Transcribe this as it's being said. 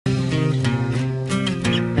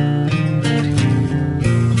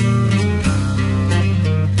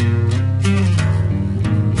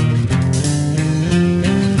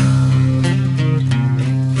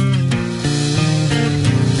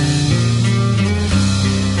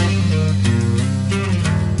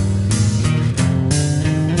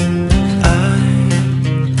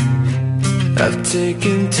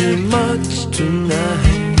taking too much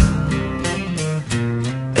tonight,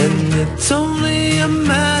 and it's only a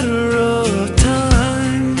matter of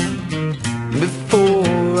time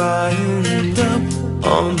before I end up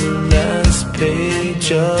on the last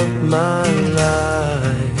page of my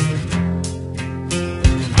life.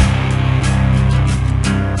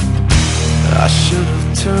 I should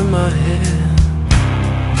have turned my head,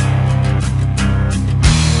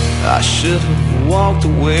 I should have walked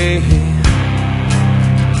away.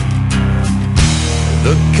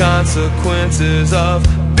 The consequences of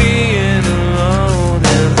being alone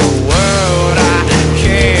in the world I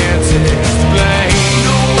can't explain.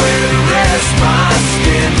 Nowhere to rest my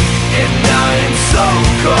skin, and I am so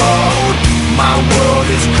cold. My world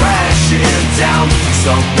is crashing down.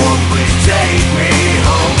 Someone please take me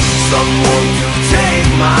home. Someone to take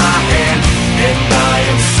my hand, and I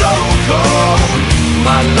am so cold.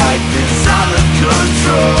 My life is out of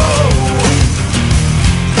control.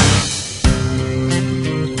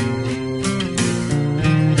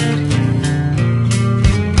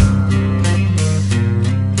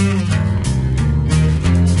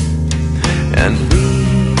 And we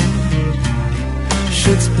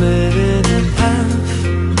should split it in half,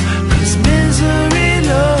 'cause misery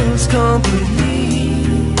loves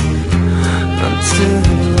company, until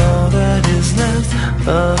all that is left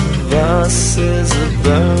of us is a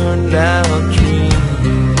burned out dream.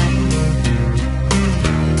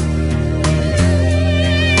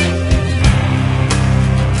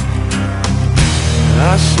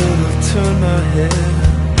 I should have turned my head,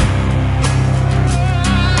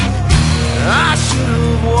 I should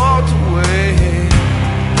have walked away.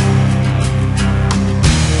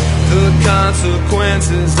 The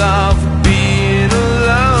consequences of being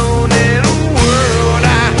alone in a world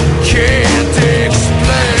I can't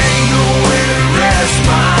explain. Nowhere to rest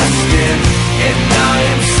my skin, and I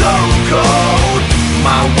am so cold.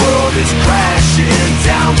 My world is crashing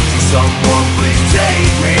down. Someone please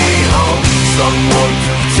take me home. Someone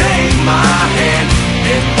to take my hand,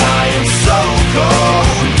 and I am so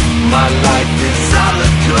cold. My life is out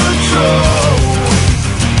of control.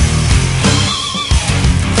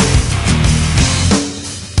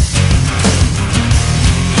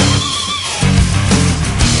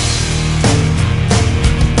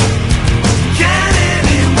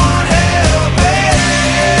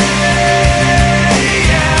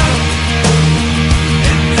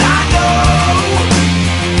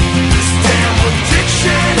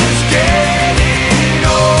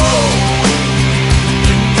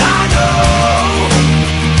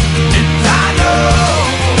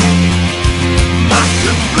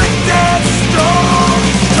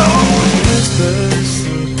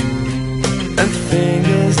 And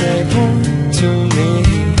fingers they point to me,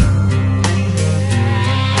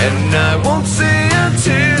 and I won't see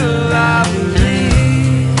until I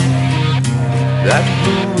believe that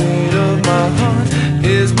the weight of my heart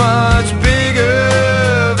is much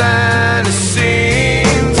bigger than it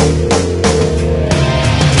seems.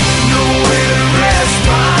 Nowhere to rest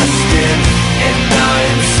my skin, and I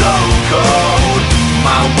am so cold.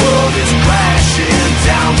 My world is crashing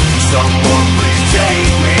down. Someone please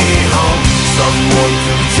take me home. Someone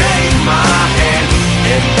to take my hand,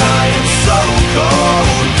 and